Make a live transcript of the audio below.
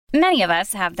Many of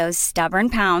us have those stubborn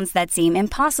pounds that seem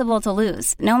impossible to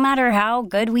lose, no matter how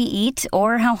good we eat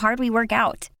or how hard we work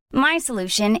out. My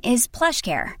solution is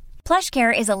PlushCare.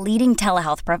 PlushCare is a leading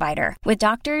telehealth provider with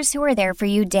doctors who are there for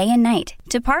you day and night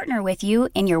to partner with you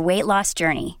in your weight loss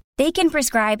journey. They can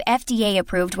prescribe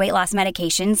FDA-approved weight loss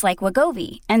medications like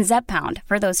Wegovy and Zepbound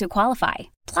for those who qualify.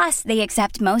 Plus, they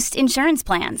accept most insurance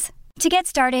plans. To get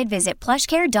started, visit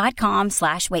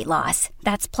plushcare.com/weightloss.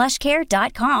 That's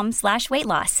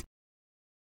plushcare.com/weightloss.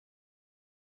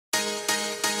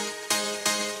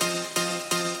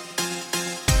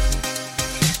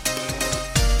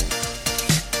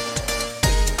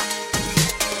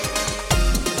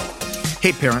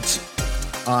 Hey, parents.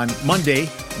 On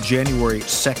Monday, January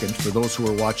 2nd, for those who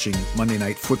are watching Monday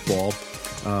Night Football,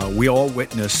 we all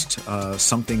witnessed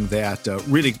something that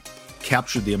really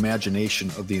captured the imagination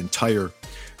of the entire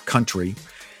country.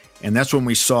 And that's when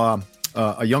we saw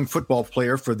a young football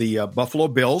player for the Buffalo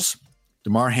Bills,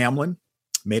 Damar Hamlin,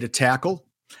 made a tackle.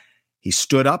 He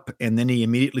stood up, and then he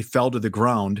immediately fell to the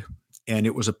ground. And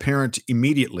it was apparent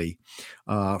immediately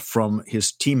from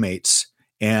his teammates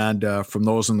and from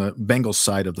those on the Bengals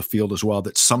side of the field as well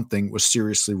that something was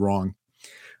seriously wrong.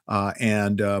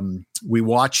 And we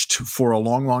watched for a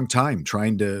long, long time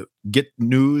trying to get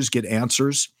news, get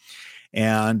answers.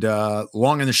 And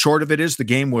long and the short of it is the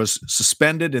game was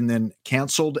suspended and then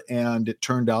canceled. And it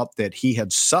turned out that he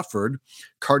had suffered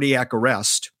cardiac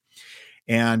arrest.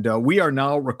 And we are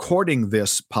now recording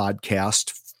this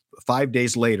podcast 5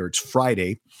 days later. It's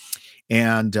Friday.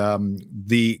 And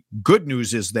the good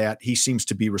news is that he seems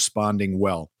to be responding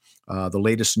well. The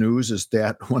latest news is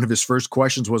that one of his first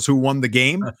questions was who won the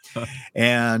game,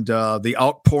 and the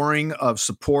outpouring of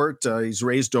support. He's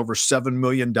raised over $7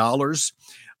 million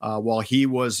while he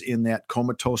was in that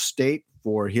comatose state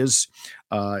for his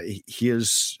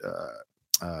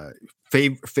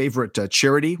favorite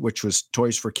charity, which was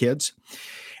Toys for Kids.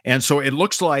 And so it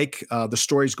looks like the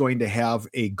story is going to have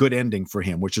a good ending for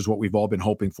him, which is what we've all been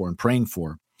hoping for and praying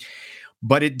for.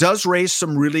 But it does raise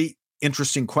some really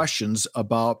interesting questions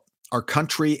about our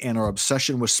country and our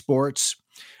obsession with sports.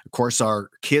 Of course, our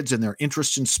kids and their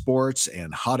interest in sports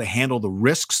and how to handle the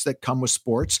risks that come with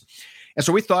sports. And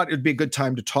so we thought it'd be a good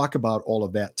time to talk about all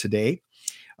of that today.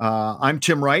 I'm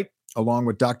Tim Wright, along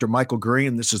with Dr. Michael Gurry,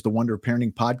 and this is the Wonder of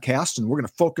Parenting podcast, and we're going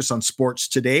to focus on sports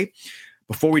today.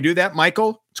 Before we do that,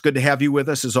 Michael, it's good to have you with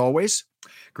us as always.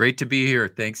 Great to be here.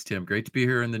 Thanks, Tim. Great to be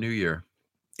here in the new year.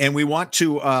 And we want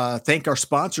to thank our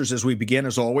sponsors as we begin,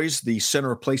 as always, the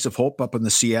Center of Place of Hope up in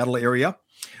the Seattle area.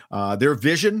 Their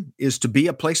vision is to be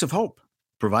a place of hope,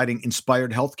 providing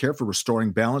inspired healthcare for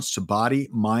restoring balance to body,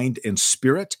 mind, and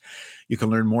spirit. You can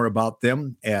learn more about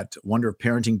them at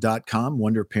wonderofparenting.com,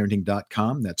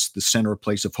 wonderofparenting.com. That's the Center of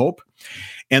Place of Hope.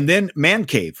 And then Man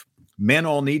Cave. Men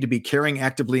all need to be caring,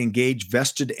 actively engaged,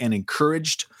 vested, and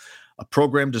encouraged. A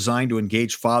program designed to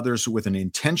engage fathers with an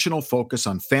intentional focus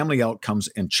on family outcomes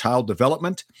and child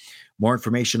development. More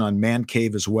information on Man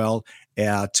Cave as well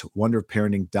at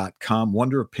wonderofparenting.com,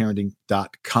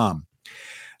 wonderofparenting.com.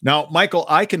 Now, Michael,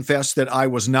 I confess that I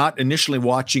was not initially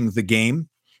watching the game.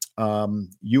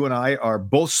 You and I are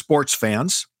both sports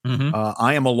fans. Mm-hmm.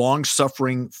 I am a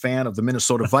long-suffering fan of the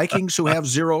Minnesota Vikings, who have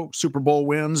 0 Super Bowl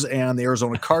wins, and the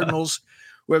Arizona Cardinals,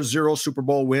 who have 0 Super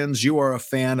Bowl wins. You are a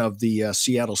fan of the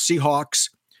Seattle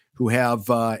Seahawks, who have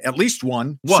at least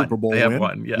one Super Bowl win. Have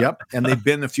one, yeah. Yep, and they've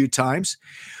been a few times.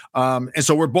 And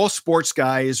so we're both sports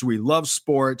guys. We love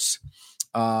sports.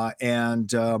 I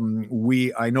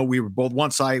know we were both,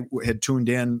 once I had tuned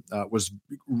in, was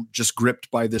just gripped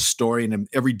by this story, and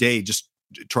every day just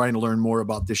trying to learn more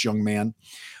about this young man.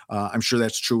 I'm sure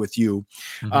that's true with you.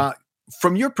 Mm-hmm.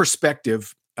 From your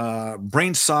perspective,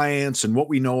 brain science and what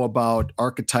we know about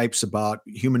archetypes, about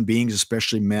human beings,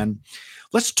 especially men,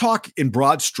 let's talk in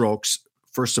broad strokes.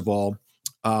 First of all,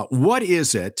 what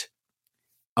is it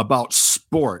about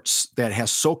sports that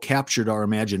has so captured our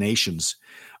imaginations?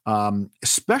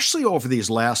 Especially over these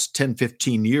last 10,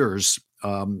 15 years,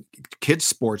 kids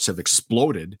sports have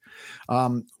exploded.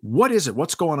 What is it?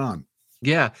 What's going on?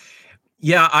 Yeah.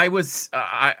 I was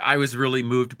really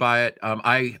moved by it.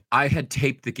 I had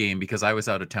taped the game because I was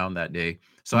out of town that day.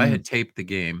 So I had taped the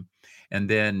game, and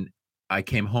then I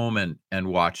came home and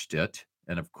watched it.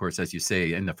 And of course, as you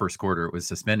say, in the first quarter, it was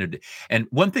suspended. And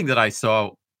one thing that I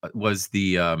saw was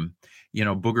the,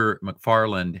 Booger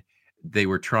McFarland. They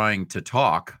were trying to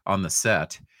talk on the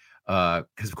set because,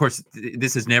 of course,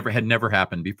 this had never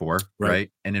happened before,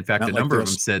 right? And in fact, a number of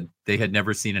them said they had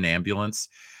never seen an ambulance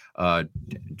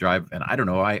drive. And I don't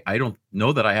know. I don't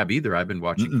know that I have either. I've been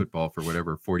watching football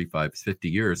for 45, 50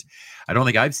 years. I don't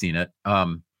think I've seen it.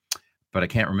 but I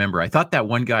can't remember. I thought that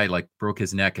one guy like broke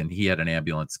his neck and he had an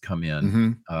ambulance come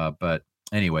in. But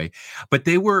anyway, but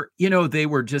they were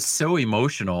just so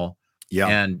emotional.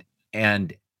 Yeah.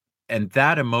 And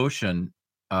that emotion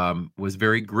was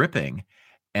very gripping.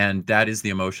 And that is the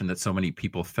emotion that so many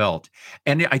people felt.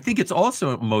 And I think it's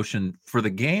also emotion for the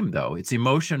game, though. It's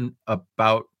emotion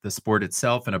about the sport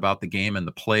itself and about the game and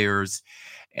the players.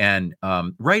 And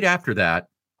right after that,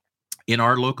 in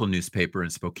our local newspaper in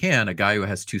Spokane, a guy who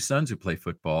has two sons who play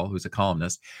football, who's a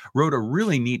columnist, wrote a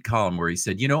really neat column where he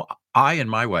said, I and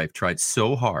my wife tried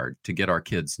so hard to get our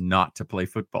kids not to play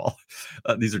football.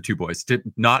 These are two boys,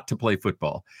 not to play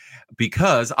football,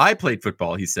 because I played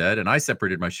football, he said, and I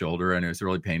separated my shoulder and it was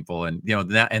really painful. And,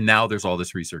 and now there's all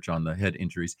this research on the head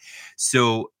injuries.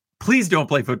 So please don't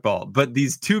play football. But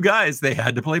these two guys, they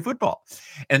had to play football.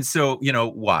 And so,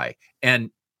 why? And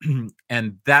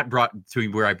that brought to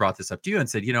where I brought this up to you and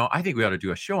said, I think we ought to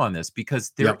do a show on this,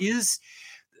 because there is.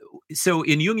 So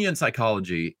in Jungian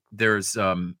psychology, there's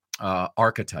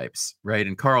archetypes, right?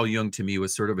 And Carl Jung, to me,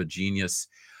 was sort of a genius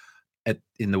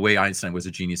in the way Einstein was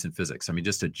a genius in physics. I mean,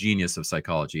 just a genius of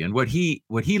psychology. And what he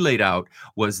laid out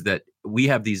was that we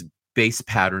have these base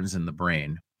patterns in the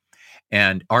brain.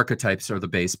 And archetypes are the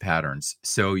base patterns.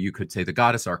 So you could say the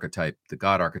goddess archetype, the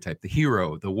god archetype, the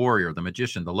hero, the warrior, the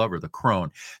magician, the lover, the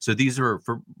crone. So these are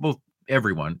for both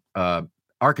everyone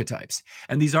archetypes.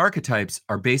 And these archetypes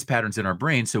are base patterns in our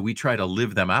brain. So we try to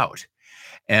live them out.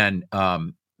 And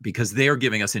because they are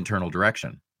giving us internal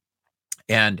direction.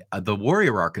 And the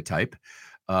warrior archetype,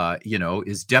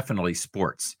 is definitely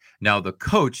sports. Now, the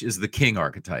coach is the king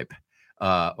archetype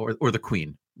or the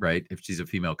queen. Right? If she's a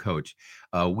female coach,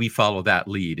 we follow that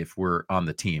lead if we're on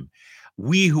the team.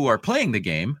 We who are playing the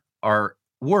game are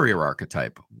warrior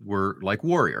archetype. We're like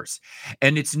warriors.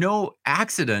 And it's no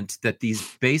accident that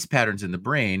these base patterns in the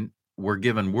brain were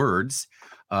given words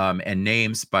and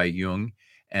names by Jung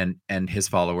and his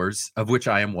followers, of which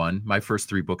I am one. My first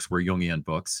 3 books were Jungian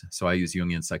books. So I use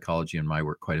Jungian psychology in my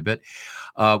work quite a bit.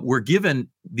 We're given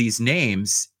these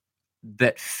names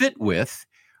that fit with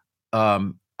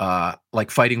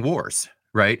like fighting wars,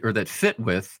 right? Or that fit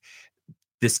with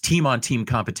this team-on-team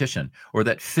competition, or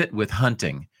that fit with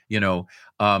hunting.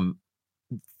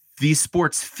 These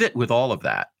sports fit with all of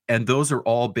that, and those are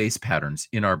all base patterns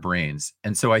in our brains.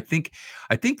 And so I think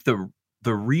the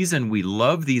reason we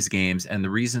love these games and the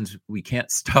reasons we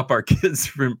can't stop our kids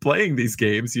from playing these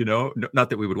games, not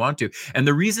that we would want to, and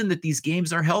the reason that these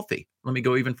games are healthy. Let me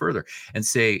go even further and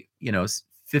say,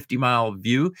 50-mile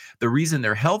view. The reason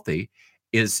they're healthy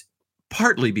is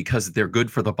partly because they're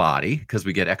good for the body, because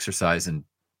we get exercise and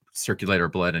circulate our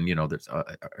blood, and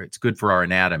it's good for our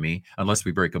anatomy. Unless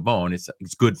we break a bone, it's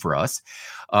good for us.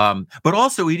 But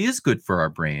also, it is good for our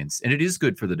brains, and it is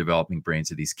good for the developing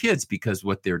brains of these kids, because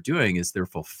what they're doing is they're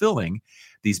fulfilling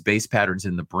these base patterns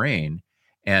in the brain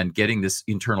and getting this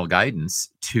internal guidance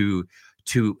to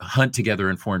hunt together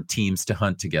and form teams to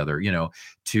hunt together.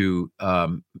 To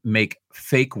make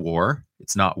fake war.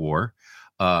 It's not war.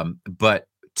 But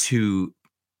to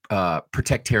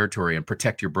protect territory and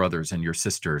protect your brothers and your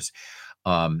sisters.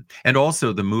 And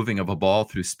also the moving of a ball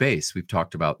through space. We've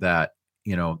talked about that.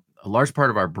 A large part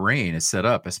of our brain is set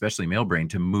up, especially male brain,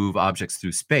 to move objects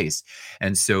through space.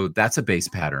 And so that's a base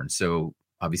pattern. So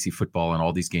obviously football and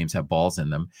all these games have balls in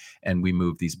them, and we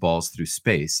move these balls through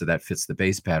space. So that fits the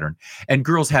base pattern. And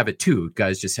girls have it too.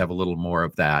 Guys just have a little more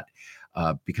of that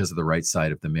because of the right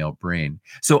side of the male brain.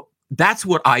 So that's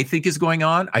what I think is going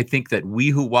on. I think that we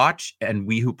who watch and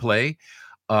we who play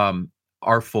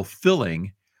are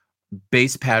fulfilling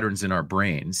base patterns in our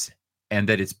brains, and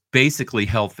that it's basically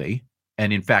healthy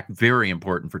and, in fact, very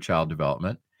important for child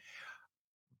development.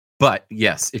 But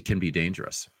yes, it can be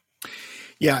dangerous.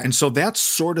 Yeah, and so that's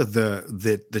sort of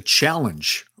the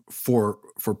challenge for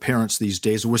parents these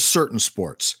days with certain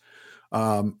sports.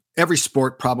 Every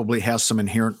sport probably has some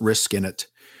inherent risk in it,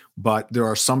 but there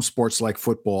are some sports like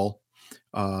football,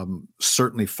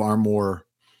 certainly far more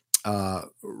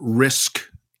risk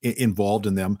involved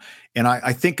in them. And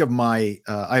I think of I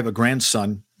have a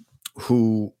grandson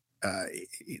who,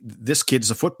 this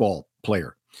kid's a football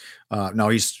player. Now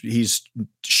he's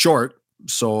short,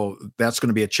 so that's going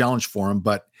to be a challenge for him,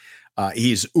 but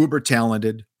he's uber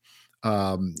talented.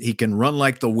 He can run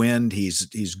like the wind.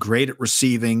 He's great at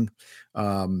receiving.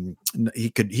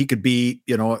 He could be,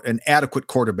 an adequate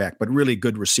quarterback, but really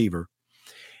good receiver.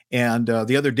 And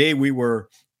the other day we were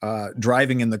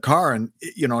driving in the car, and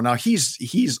now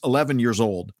he's 11 years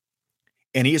old,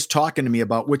 and he is talking to me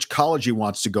about which college he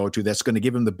wants to go to that's going to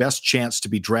give him the best chance to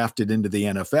be drafted into the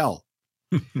NFL.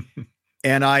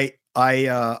 And I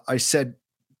said,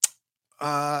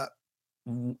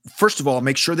 first of all,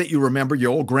 make sure that you remember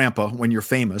your old grandpa when you're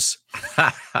famous.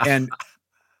 And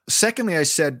secondly, I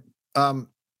said, that's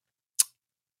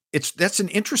an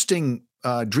interesting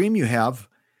dream you have,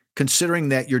 considering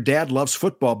that your dad loves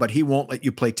football, but he won't let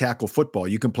you play tackle football.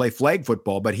 You can play flag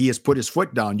football, but he has put his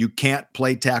foot down. You can't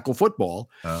play tackle football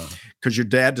because your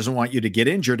dad doesn't want you to get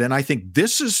injured. And I think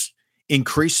this is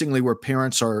increasingly where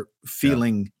parents are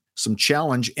feeling some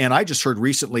challenge. And I just heard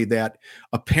recently that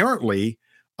apparently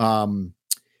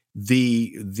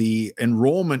the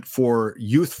enrollment for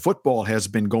youth football has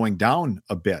been going down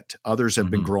a bit. Others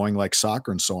have been growing, like soccer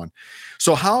and so on.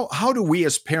 So how do we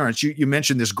as parents, you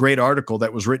mentioned this great article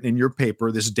that was written in your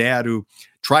paper, this dad who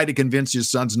tried to convince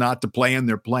his sons not to play and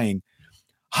they're playing.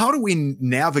 How do we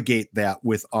navigate that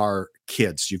with our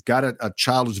kids? You've got a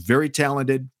child who's very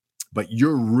talented, but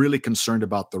you're really concerned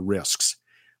about the risks.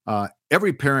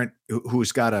 Every parent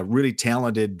who's got a really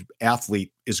talented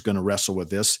athlete is going to wrestle with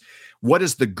this. What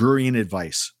is the Gurian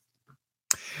advice?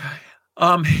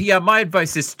 My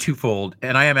advice is twofold,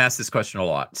 and I am asked this question a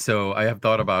lot, so I have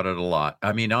thought about it a lot.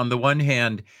 I mean, on the one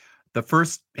hand, the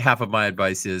first half of my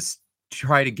advice is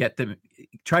try to get them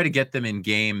in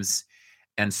games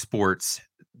and sports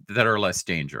that are less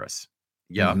dangerous.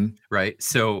 Yeah. Right.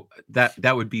 So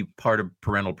that would be part of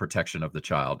parental protection of the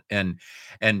child, and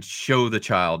show the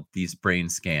child these brain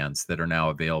scans that are now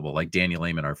available. Like Daniel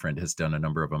Amen, our friend, has done a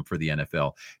number of them for the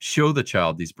NFL. Show the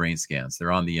child these brain scans. They're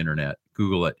on the internet.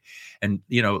 Google it, and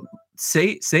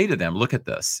say to them, look at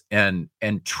this, and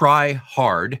try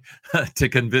hard to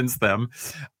convince them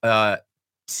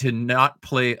to not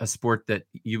play a sport that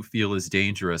you feel is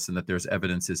dangerous and that there's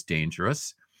evidence is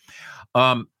dangerous.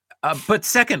 But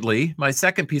secondly, my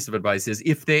second piece of advice is,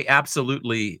 if they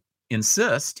absolutely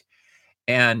insist,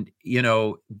 and it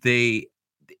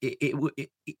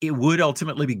would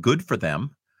ultimately be good for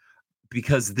them,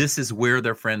 because this is where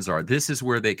their friends are. This is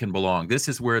where they can belong. This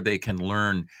is where they can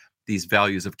learn these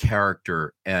values of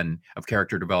character and of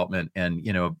character development, and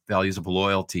values of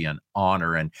loyalty and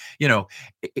honor. And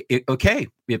okay,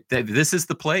 if this is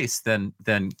the place, then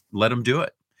let them do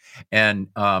it. And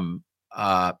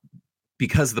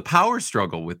because the power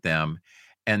struggle with them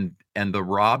and the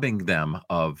robbing them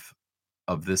of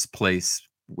this place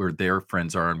where their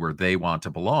friends are and where they want to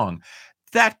belong,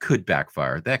 that could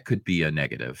backfire. That could be a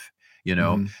negative,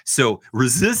 So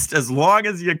resist as long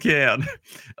as you can,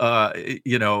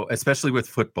 especially with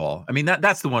football. I mean,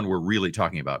 that's the one we're really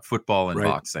talking about, football and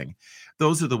boxing.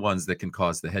 Those are the ones that can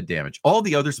cause the head damage. All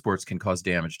the other sports can cause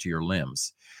damage to your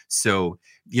limbs. So,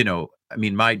 I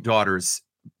mean, my daughters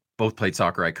both played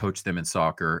soccer. I coached them in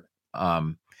soccer.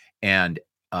 And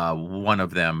one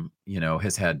of them,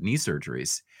 has had knee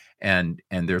surgeries, and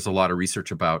there's a lot of research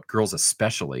about girls,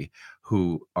 especially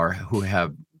who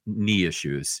have knee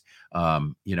issues,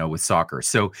 with soccer.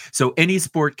 So any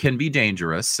sport can be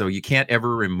dangerous. So you can't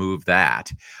ever remove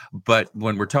that. But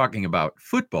when we're talking about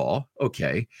football,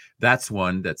 okay, that's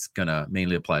one that's going to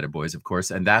mainly apply to boys, of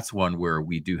course. And that's one where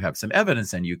we do have some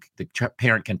evidence, and the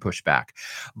parent can push back.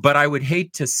 But I would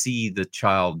hate to see the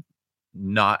child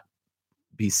not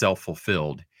be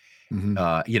self-fulfilled,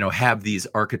 have these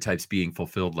archetypes being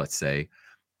fulfilled, let's say,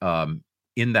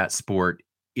 in that sport,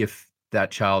 if that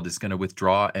child is going to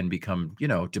withdraw and become,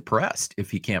 depressed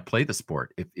if he can't play the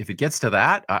sport. If it gets to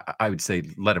that, I would say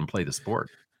let him play the sport.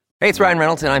 Hey, it's Ryan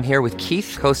Reynolds, and I'm here with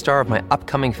Keith, co-star of my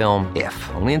upcoming film, If,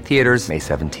 only in theaters May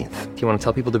 17th. Do you want to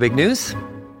tell people the big news?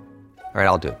 All right,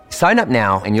 I'll do it. Sign up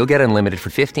now and you'll get unlimited for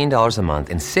 $15 a month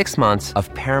and 6 months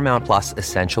of Paramount Plus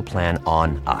Essential Plan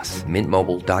on us.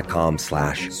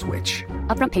 MintMobile.com/switch.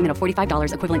 Upfront payment of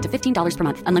 $45 equivalent to $15 per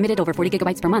month. Unlimited over 40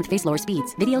 gigabytes per month. Face lower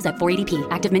speeds. Videos at 480p.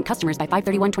 Active Mint customers by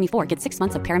 531.24 get 6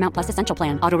 months of Paramount Plus Essential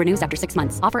Plan. Auto renews after 6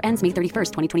 months. Offer ends May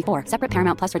 31st, 2024. Separate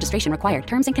Paramount Plus registration required.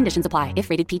 Terms and conditions apply if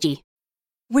rated PG.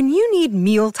 When you need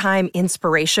mealtime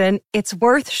inspiration, it's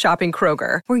worth shopping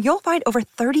Kroger, where you'll find over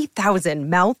 30,000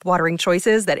 mouth-watering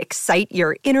choices that excite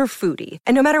your inner foodie.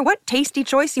 And no matter what tasty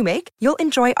choice you make, you'll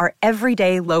enjoy our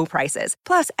everyday low prices,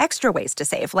 plus extra ways to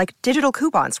save, like digital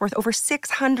coupons worth over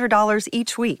 $600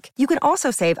 each week. You can also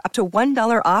save up to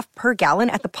 $1 off per gallon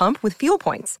at the pump with fuel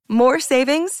points. More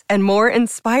savings and more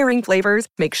inspiring flavors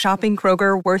make shopping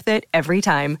Kroger worth it every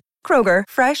time. Kroger,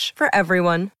 fresh for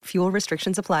everyone. Fuel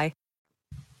restrictions apply.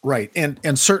 Right.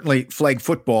 And certainly flag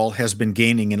football has been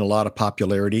gaining in a lot of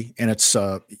popularity, and it's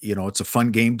it's a fun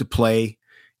game to play.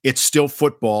 It's still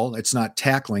football. It's not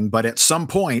tackling, but at some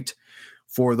point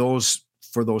for those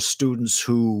students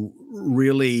who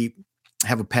really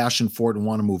have a passion for it and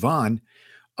want to move on,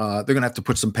 they're going to have to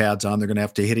put some pads on. They're going to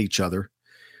have to hit each other.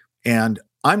 And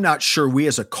I'm not sure we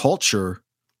as a culture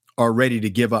are ready to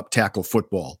give up tackle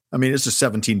football. I mean, it's a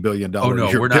 $17 billion Oh no,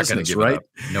 we're not going to business, give right?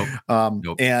 it up.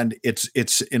 Nope. And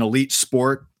it's an elite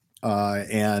sport.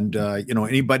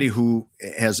 Anybody who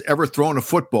has ever thrown a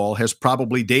football has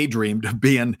probably daydreamed of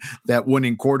being that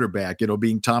winning quarterback,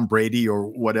 being Tom Brady or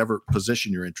whatever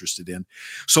position you're interested in.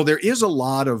 So there is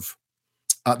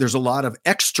there's a lot of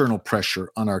external pressure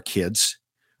on our kids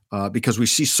because we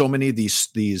see so many of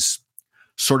these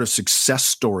sort of success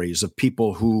stories of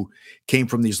people who came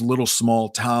from these little small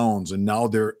towns and now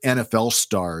they're NFL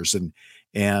stars and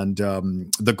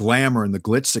the glamour and the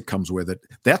glitz that comes with it.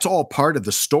 That's all part of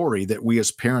the story that we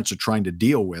as parents are trying to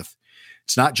deal with.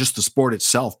 It's not just the sport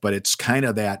itself, but it's kind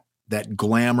of that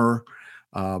glamour,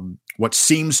 what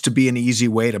seems to be an easy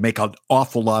way to make an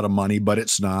awful lot of money, but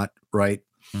it's not, right?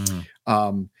 Mm-hmm.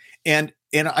 And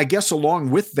I guess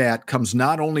along with that comes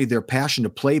not only their passion to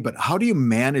play, but how do you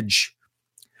manage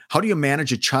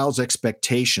a child's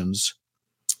expectations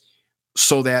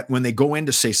so that when they go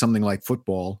into, say, something like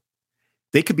football,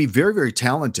 they could be very, very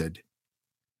talented,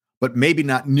 but maybe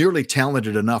not nearly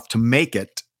talented enough to make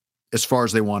it as far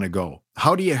as they want to go.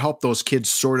 How do you help those kids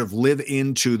sort of live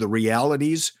into the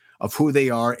realities of who they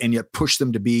are and yet push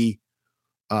them to be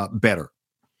better?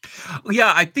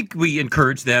 Yeah, I think we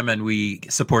encourage them and we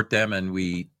support them and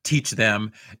we teach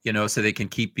them, so they can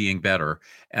keep being better.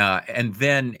 And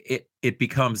then it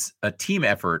becomes a team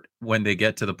effort when they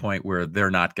get to the point where they're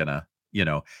not gonna,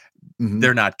 mm-hmm.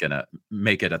 they're not gonna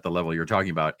make it at the level you're talking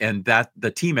about. And that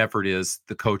the team effort is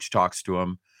the coach talks to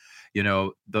them,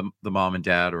 the mom and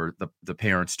dad or the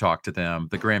parents talk to them,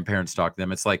 the grandparents talk to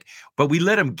them. It's like, but we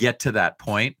let them get to that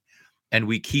point and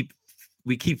we keep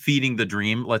feeding the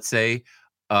dream, let's say,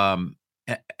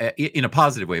 in a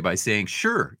positive way by saying,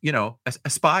 sure,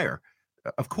 aspire,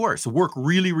 of course, work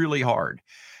really, really hard.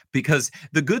 Because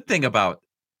the good thing about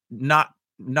not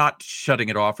shutting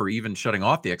it off or even shutting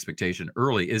off the expectation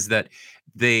early is that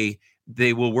they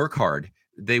will work hard.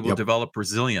 They will develop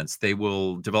resilience. They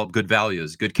will develop good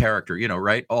values, good character,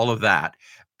 right? All of that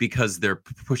because they're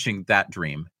pushing that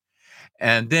dream.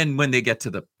 And then when they get to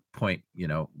the point,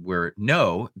 where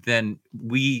then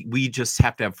we just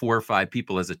have to have 4 or 5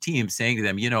 people as a team saying to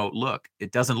them, look,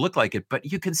 it doesn't look like it,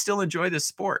 but you can still enjoy this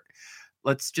sport.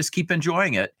 Let's just keep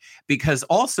enjoying it, because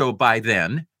also by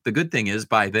then, the good thing is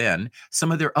by then,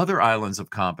 some of their other islands of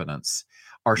competence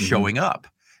are mm-hmm. showing up,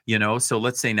 so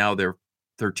let's say now they're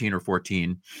 13 or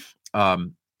 14.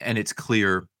 And it's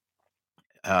clear,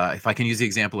 if I can use the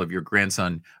example of your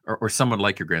grandson or someone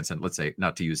like your grandson, let's say,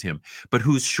 not to use him, but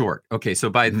who's short. Okay. So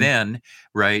by mm-hmm. then,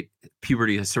 right,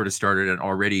 puberty has sort of started and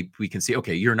already we can see,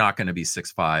 okay, you're not going to be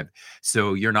 6'5",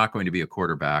 so you're not going to be a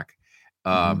quarterback.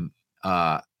 Mm-hmm.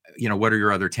 What are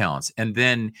your other talents? And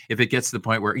then if it gets to the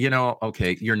point where,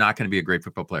 okay, you're not going to be a great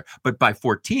football player, but by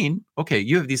 14, okay,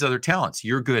 you have these other talents.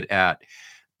 You're good at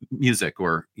music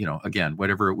or, again,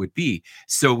 whatever it would be.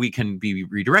 So we can be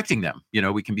redirecting them.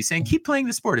 We can be saying, keep playing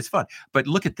the sport. It's fun. But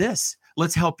look at this.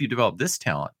 Let's help you develop this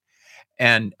talent.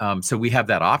 And so we have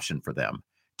that option for them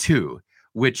too,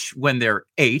 which when they're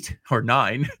 8 or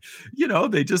 9,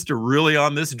 they just are really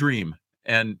on this dream.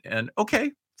 And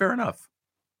okay, fair enough.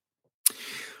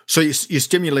 So you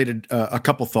stimulated a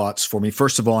couple thoughts for me.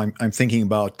 First of all, I'm thinking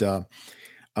about the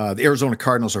Arizona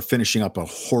Cardinals are finishing up a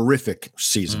horrific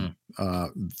season.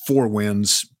 4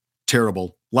 wins,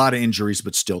 terrible. A lot of injuries,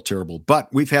 but still terrible. But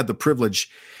we've had the privilege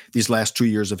these last 2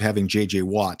 years of having J.J.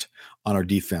 Watt on our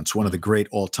defense, one of the great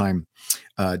all-time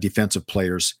defensive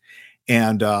players.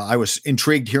 And I was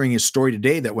intrigued hearing his story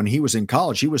today that when he was in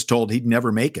college, he was told he'd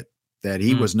never make it, that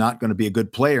he was not going to be a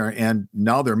good player. And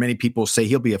now there are many people say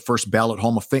he'll be a first ballot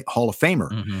Hall of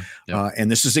Famer. Mm-hmm. Yep.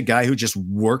 And this is a guy who just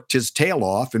worked his tail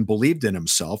off and believed in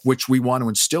himself, which we want to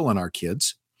instill in our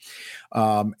kids.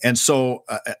 And so,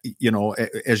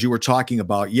 as you were talking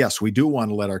about, yes, we do want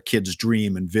to let our kids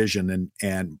dream and vision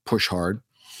and push hard.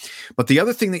 But the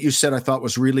other thing that you said I thought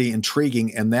was really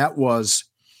intriguing, and that was,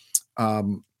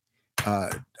 I'll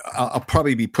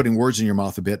probably be putting words in your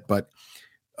mouth a bit, but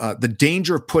the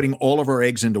danger of putting all of our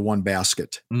eggs into one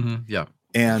basket. Mm-hmm. Yeah.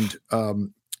 And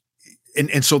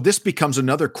so this becomes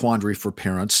another quandary for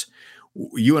parents.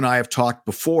 You and I have talked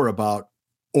before about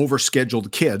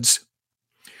overscheduled kids.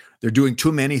 They're doing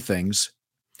too many things.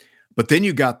 But then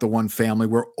you got the one family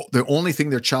where the only thing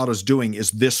their child is doing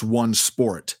is this one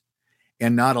sport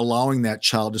and not allowing that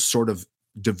child to sort of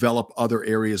develop other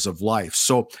areas of life.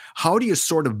 So how do you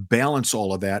sort of balance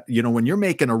all of that? When you're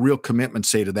making a real commitment,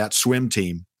 say, to that swim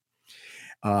team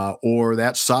or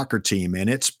that soccer team,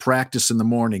 and it's practice in the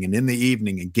morning and in the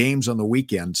evening and games on the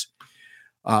weekends,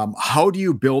 how do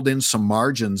you build in some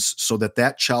margins so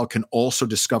that child can also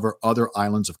discover other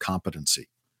islands of competency?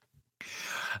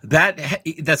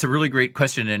 That's a really great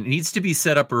question, and it needs to be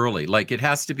set up early. Like, it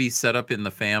has to be set up in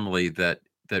the family that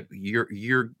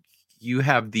you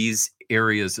have these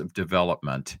areas of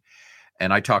development,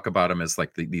 and I talk about them as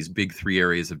like these big three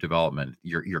areas of development: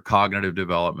 your cognitive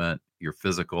development, your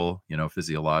physical,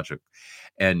 physiologic,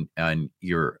 and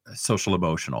your social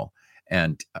emotional.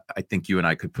 And I think you and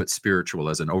I could put spiritual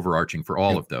as an overarching for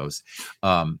all of those.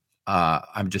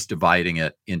 I'm just dividing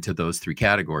it into those three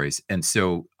categories. And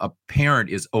so a parent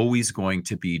is always going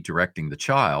to be directing the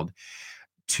child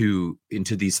into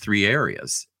these three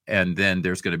areas. And then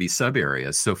there's going to be sub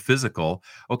areas. So physical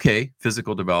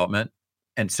development.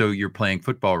 And so you're playing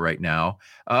football right now.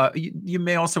 You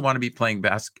may also want to be playing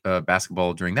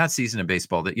basketball during that season, and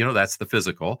baseball. That's the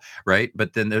physical, right?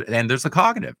 But then there's the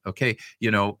cognitive. Okay,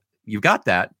 you've got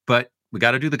that, but we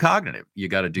got to do the cognitive. You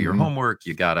got to do your homework.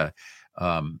 You got to,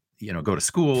 go to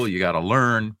school. You got to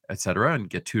learn, et cetera, and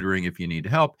get tutoring if you need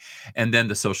help. And then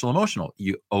the social emotional.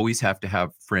 You always have to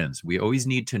have friends. We always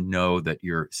need to know that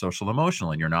you're social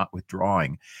emotional and you're not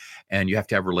withdrawing. And you have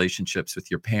to have relationships with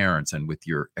your parents and with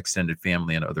your extended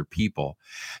family and other people.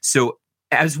 So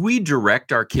as we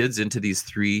direct our kids into these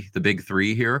the big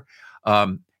three here,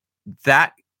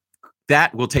 that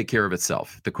will take care of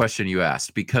itself. The question you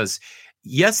asked, because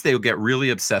yes, they'll get really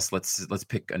obsessed. Let's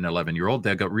pick an 11-year-old.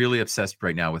 They'll get really obsessed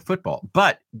right now with football,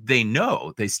 but they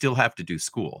know they still have to do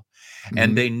school,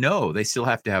 and they know they still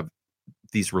have to have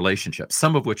these relationships,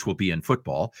 some of which will be in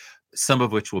football, some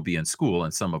of which will be in school,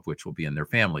 and some of which will be in their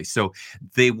family. So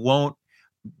they won't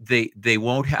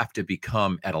have to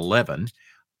become at 11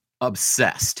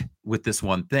 obsessed with this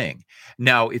one thing.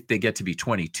 Now, if they get to be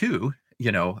 22,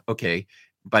 okay,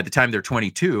 by the time they're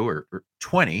 22 or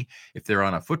 20, if they're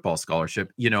on a football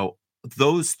scholarship,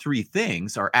 those three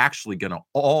things are actually going to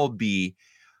all be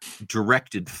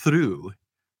directed through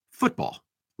football,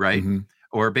 right?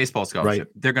 Or baseball scholarship.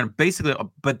 Right. They're going to basically,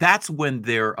 but that's when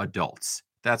they're adults.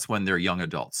 That's when they're young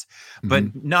adults, but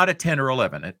not at 10 or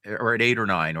 11 or at 8 or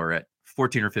 9 or at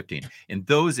 14 or 15. In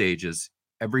those ages,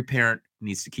 every parent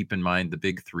needs to keep in mind the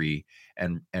big three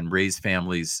and raise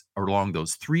families along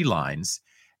those three lines.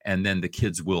 And then the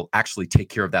kids will actually take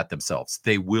care of that themselves.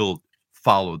 They will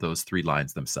follow those three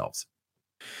lines themselves.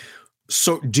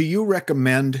 So do you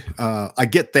recommend, I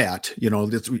get that,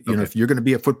 if you're going to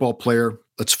be a football player,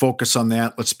 let's focus on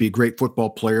that. Let's be a great football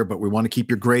player, but we want to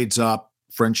keep your grades up,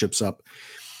 friendships up.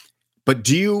 But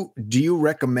do you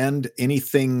recommend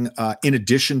anything in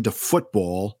addition to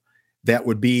football that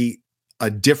would be a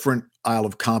different aisle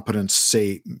of competence?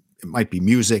 Say it might be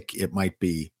music, it might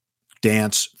be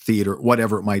dance, theater,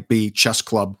 whatever it might be, chess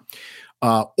club,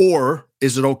 or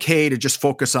is it okay to just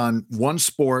focus on one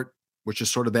sport, which is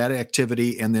sort of that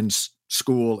activity, and then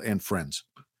school and friends?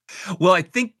 Well, I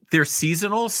think they're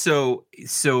seasonal, so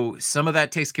some of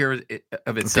that takes care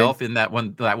of itself in that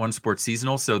one sport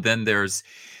seasonal. So then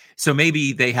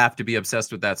maybe they have to be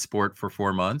obsessed with that sport for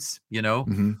 4 months,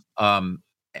 and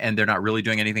they're not really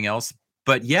doing anything else.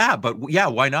 But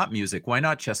why not music? Why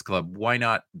not chess club? Why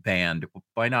not band?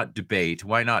 Why not debate?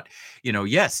 Why not,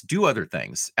 yes, do other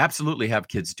things. Absolutely have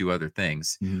kids do other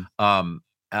things. And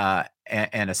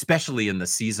especially in the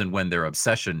season when their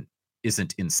obsession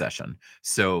isn't in session.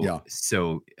 So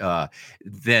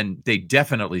then they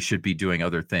definitely should be doing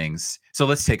other things. So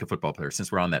let's take a football player,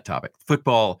 since we're on that topic.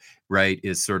 Football, right,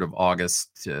 is sort of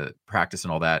August practice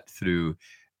and all that through,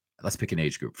 let's pick an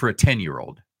age group for a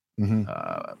 10-year-old.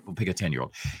 We'll pick a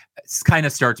 10-year-old. It kind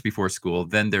of starts before school.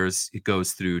 Then it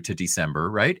goes through to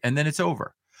December, right? And then it's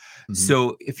over.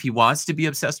 So if he wants to be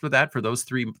obsessed with that for those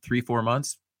 3-4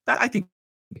 months, I think,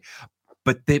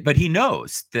 but he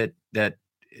knows that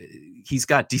he's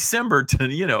got December to,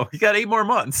 he got 8 more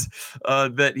months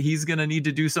that he's going to need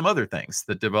to do some other things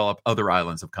that develop other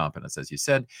islands of competence, as you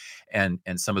said. And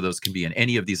some of those can be in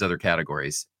any of these other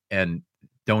categories and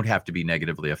don't have to be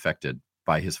negatively affected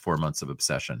by his 4 months of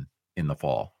obsession in the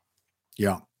fall.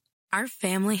 Yeah. Our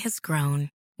family has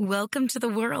grown. Welcome to the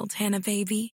world, Hannah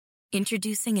baby.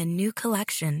 Introducing a new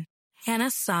collection, Hannah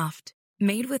Soft,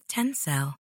 made with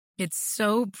Tencel. It's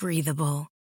so breathable,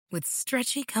 with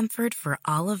stretchy comfort for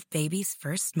all of baby's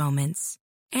first moments.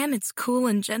 And it's cool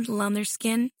and gentle on their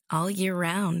skin all year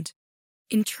round.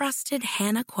 Entrusted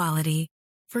Hannah quality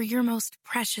for your most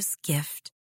precious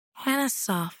gift. Hannah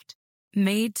Soft,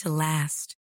 made to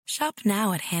last. Shop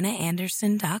now at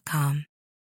hannahanderson.com.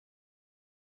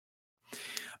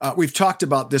 We've talked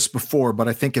about this before, but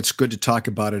I think it's good to talk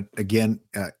about it again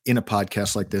in a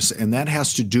podcast like this. And that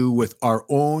has to do with our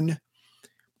own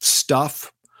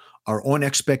stuff, our own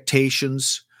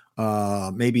expectations,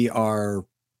 maybe our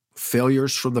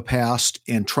failures from the past,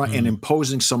 and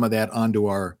imposing some of that onto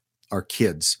our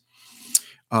kids.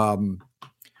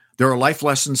 There are life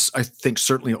lessons I think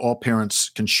certainly all parents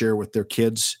can share with their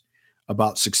kids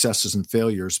about successes and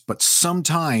failures, but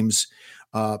sometimes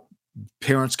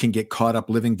parents can get caught up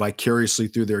living vicariously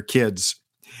through their kids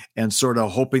and sort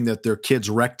of hoping that their kids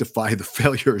rectify the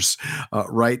failures,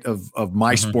 right, of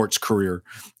my sports career.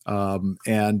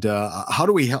 How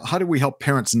do we help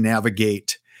parents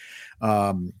navigate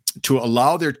to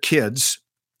allow their kids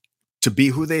to be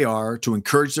who they are, to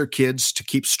encourage their kids to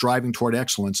keep striving toward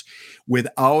excellence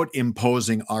without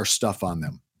imposing our stuff on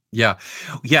them? Yeah.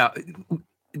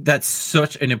 That's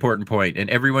such an important point. And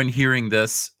everyone hearing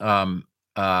this,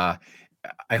 I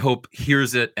hope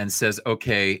hears it and says,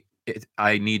 okay,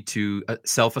 I need to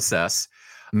self-assess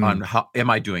on how am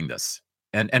I doing this?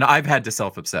 And I've had to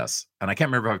self-obsess. And I can't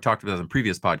remember if I've talked about this on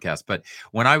previous podcasts, but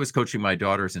when I was coaching my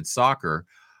daughters in soccer,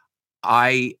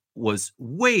 I was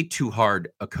way too hard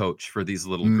a coach for these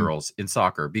little girls in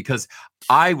soccer because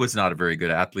I was not a very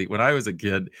good athlete when I was a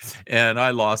kid, and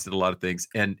I lost at a lot of things.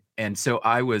 And so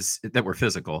I was that were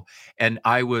physical, and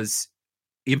I was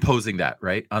imposing that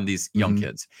right on these young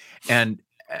kids. And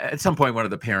at some point, one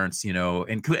of the parents,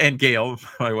 and Gail,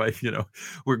 my wife,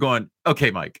 we're going,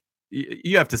 okay, Mike,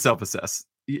 you have to self-assess.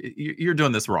 You're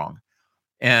doing this wrong.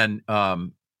 And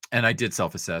I did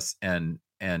self-assess and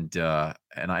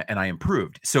I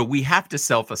improved. So we have to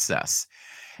self-assess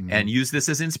and use this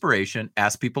as inspiration,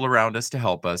 ask people around us to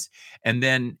help us. And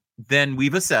then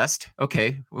we've assessed,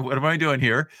 okay, what am I doing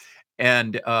here?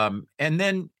 And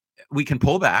then we can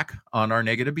pull back on our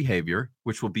negative behavior,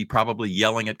 which will be probably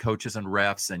yelling at coaches and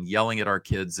refs and yelling at our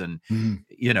kids and,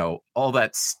 all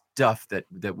that stuff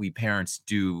that we parents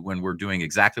do when we're doing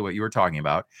exactly what you were talking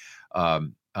about.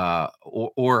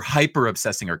 Or hyper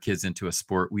obsessing our kids into a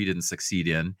sport we didn't succeed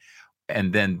in.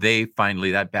 And then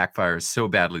that backfires so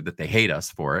badly that they hate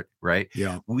us for it. Right.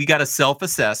 Yeah. We got to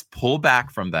self-assess, pull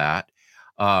back from that.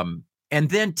 And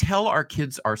then tell our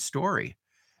kids our story,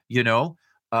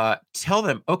 tell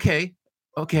them, okay,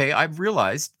 I've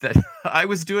realized that I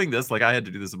was doing this. Like I had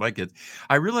to do this with my kids.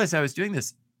 I realized I was doing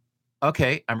this.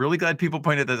 Okay, I'm really glad people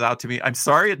pointed this out to me. I'm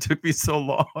sorry it took me so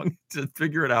long to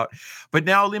figure it out. But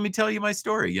now let me tell you my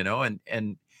story,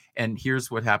 and here's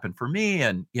what happened for me.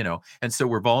 And, and so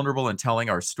we're vulnerable in telling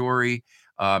our story.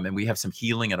 And we have some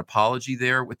healing and apology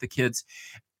there with the kids.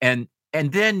 And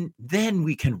then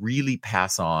we can really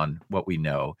pass on what we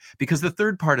know, because the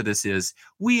third part of this is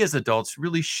we as adults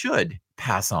really should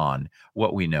pass on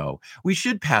what we know. We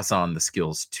should pass on the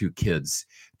skills to kids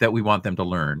that we want them to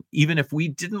learn, even if we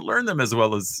didn't learn them as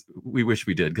well as we wish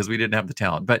we did because we didn't have the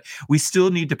talent. But we still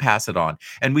need to pass it on,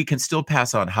 and we can still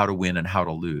pass on how to win and how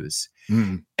to lose.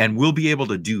 And we'll be able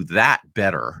to do that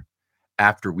better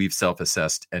after we've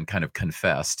self-assessed and kind of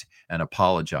confessed and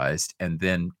apologized and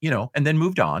then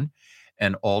moved on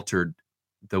and altered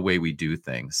the way we do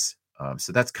things.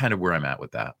 So that's kind of where I'm at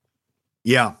with that.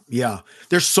 Yeah.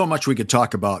 There's so much we could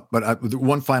talk about, but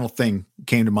one final thing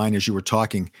came to mind as you were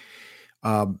talking.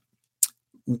 What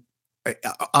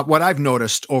I've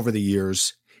noticed over the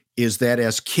years is that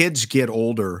as kids get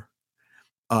older,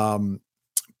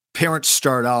 parents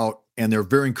start out and they're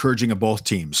very encouraging of both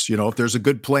teams. If there's a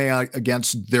good play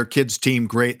against their kids' team,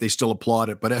 great, they still applaud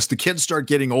it. But as the kids start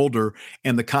getting older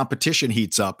and the competition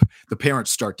heats up, the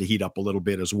parents start to heat up a little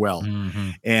bit as well.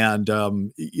 And,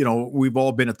 we've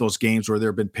all been at those games where there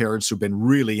have been parents who've been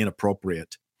really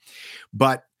inappropriate.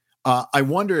 But I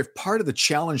wonder if part of the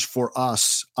challenge for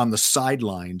us on the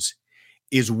sidelines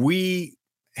is we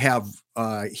have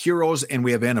heroes and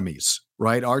we have enemies.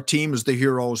 Right. Our team is the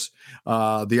heroes.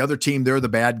 The other team, they're the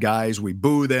bad guys. We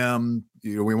boo them.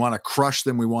 We want to crush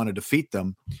them. We want to defeat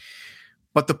them.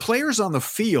 But the players on the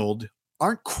field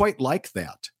aren't quite like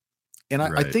that. And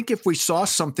I think if we saw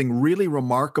something really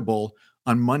remarkable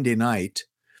on Monday night,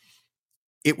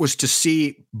 it was to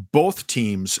see both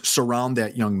teams surround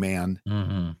that young man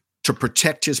to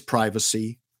protect his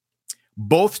privacy.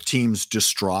 Both teams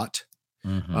distraught.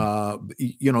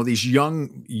 These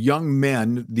young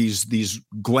men, these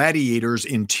gladiators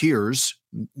in tears,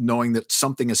 knowing that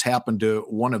something has happened to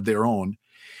one of their own.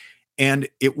 And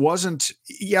it wasn't,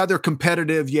 they're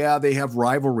competitive. Yeah, they have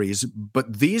rivalries,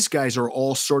 but these guys are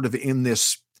all sort of in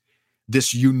this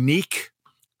unique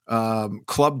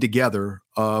club together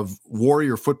of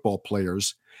warrior football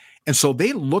players. And so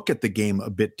they look at the game a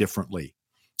bit differently,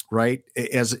 right?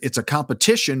 As it's a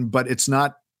competition, but it's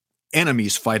not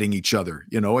enemies fighting each other.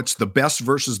 It's the best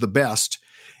versus the best.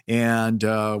 And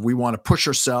we want to push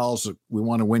ourselves. We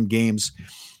want to win games.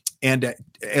 And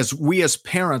as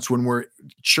parents, when we're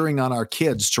cheering on our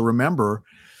kids, to remember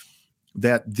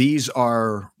that these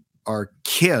are our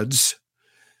kids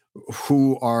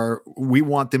we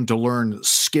want them to learn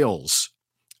skills.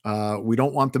 We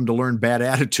don't want them to learn bad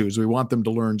attitudes. We want them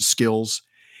to learn skills.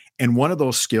 And one of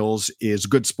those skills is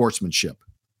good sportsmanship.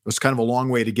 It's kind of a long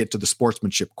way to get to the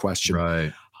sportsmanship question.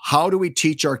 Right. How do we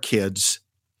teach our kids,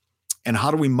 and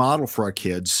how do we model for our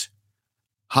kids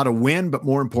how to win, but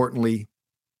more importantly,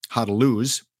 how to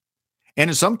lose? And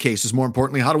in some cases, more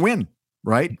importantly, how to win,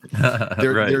 right? Right.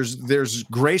 There's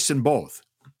grace in both.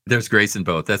 There's grace in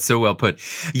both. That's so well put.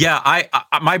 Yeah, I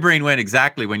my brain went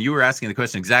exactly when you were asking the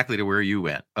question exactly to where you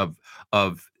went of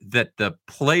that the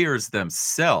players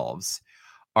themselves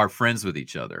are friends with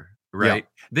each other, right?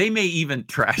 Yeah. They may even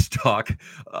trash talk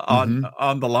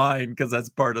on the line because that's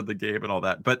part of the game and all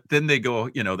that. But then they go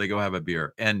have a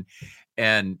beer, and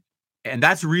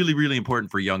that's really, really important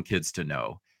for young kids to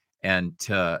know and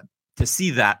to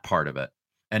see that part of it.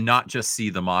 And not just see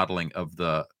the modeling of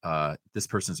the this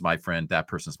person's my friend, that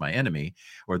person's my enemy,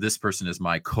 or this person is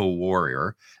my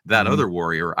co-warrior, that other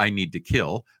warrior I need to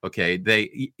kill. Okay,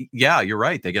 you're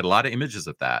right. They get a lot of images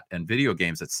of that, and video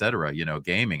games, etc.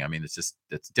 Gaming. I mean, it's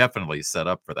definitely set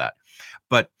up for that.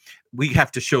 But we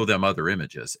have to show them other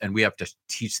images, and we have to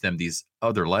teach them these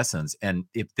other lessons. And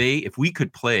if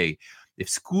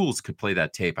schools could play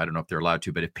that tape, I don't know if they're allowed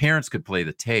to, but if parents could play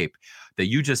the tape that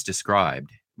you just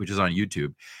described, which is on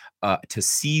YouTube, to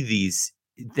see these,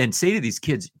 then say to these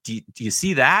kids, do you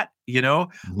see that?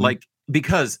 Like,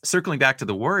 because circling back to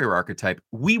the warrior archetype,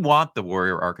 we want the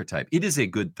warrior archetype. It is a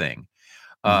good thing.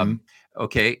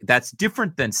 Okay. That's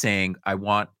different than saying, I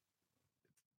want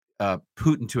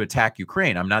Putin to attack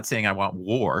Ukraine. I'm not saying I want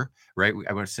war, right?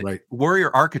 I want to say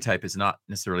warrior archetype is not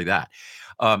necessarily that.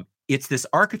 It's this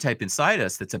archetype inside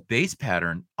us that's a base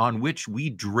pattern on which we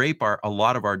drape a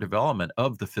lot of our development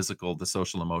of the physical, the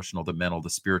social, emotional, the mental, the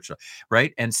spiritual,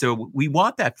 right? And so we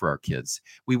want that for our kids.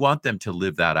 We want them to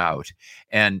live that out.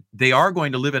 And they are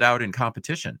going to live it out in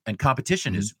competition. And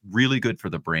competition is really good for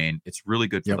the brain. It's really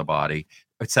good for the body,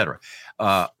 etc.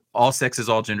 All sexes,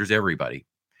 all genders, everybody.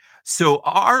 So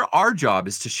our job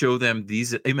is to show them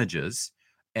these images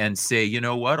and say, you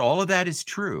know what? All of that is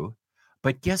true.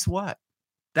 But guess what?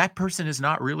 That person is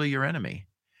not really your enemy.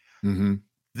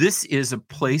 This is a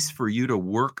place for you to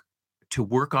work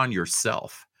on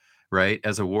yourself, right?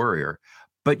 As a warrior,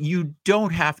 but you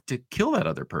don't have to kill that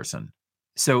other person.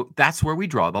 So that's where we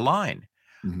draw the line.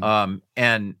 And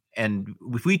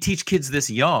if we teach kids this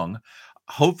young,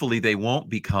 hopefully they won't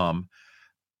become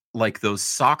like those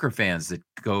soccer fans that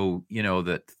go,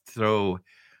 that throw,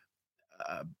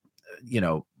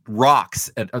 rocks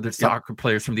at other soccer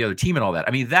players from the other team and all that.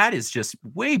 I mean, that is just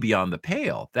way beyond the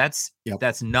pale. That's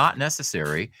not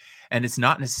necessary. And it's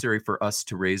not necessary for us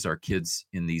to raise our kids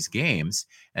in these games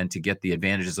and to get the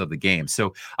advantages of the game.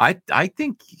 So I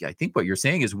think what you're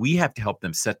saying is we have to help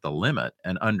them set the limit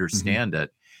and understand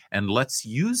it. And let's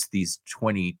use these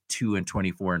 22 and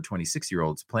 24 and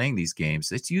 26-year-olds playing these games.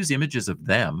 Let's use images of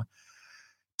them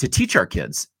to teach our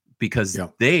kids because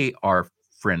they are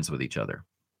friends with each other.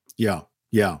 Yeah.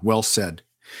 Yeah, well said.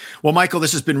 Well, Michael,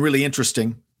 this has been really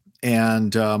interesting.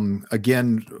 And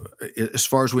again, as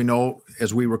far as we know,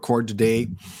 as we record today,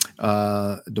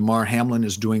 Damar Hamlin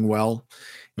is doing well,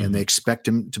 and they expect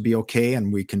him to be okay.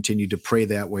 And we continue to pray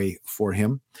that way for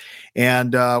him.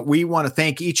 And we want to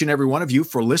thank each and every one of you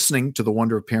for listening to the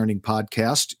Wonder of Parenting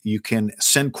podcast. You can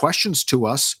send questions to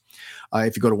us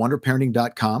if you go to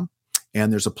wonderparenting.com, and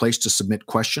there's a place to submit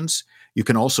questions. You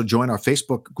can also join our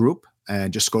Facebook group.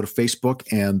 And just go to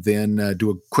Facebook and then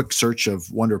do a quick search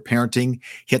of Wonder Parenting.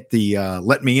 Hit the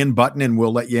Let Me In button and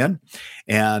we'll let you in.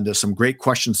 And some great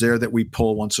questions there that we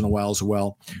pull once in a while as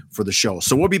well for the show.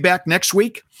 So we'll be back next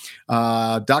week.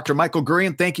 Dr. Michael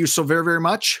Gurian, thank you so very, very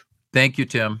much. Thank you,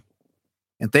 Tim.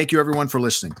 And thank you, everyone, for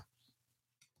listening.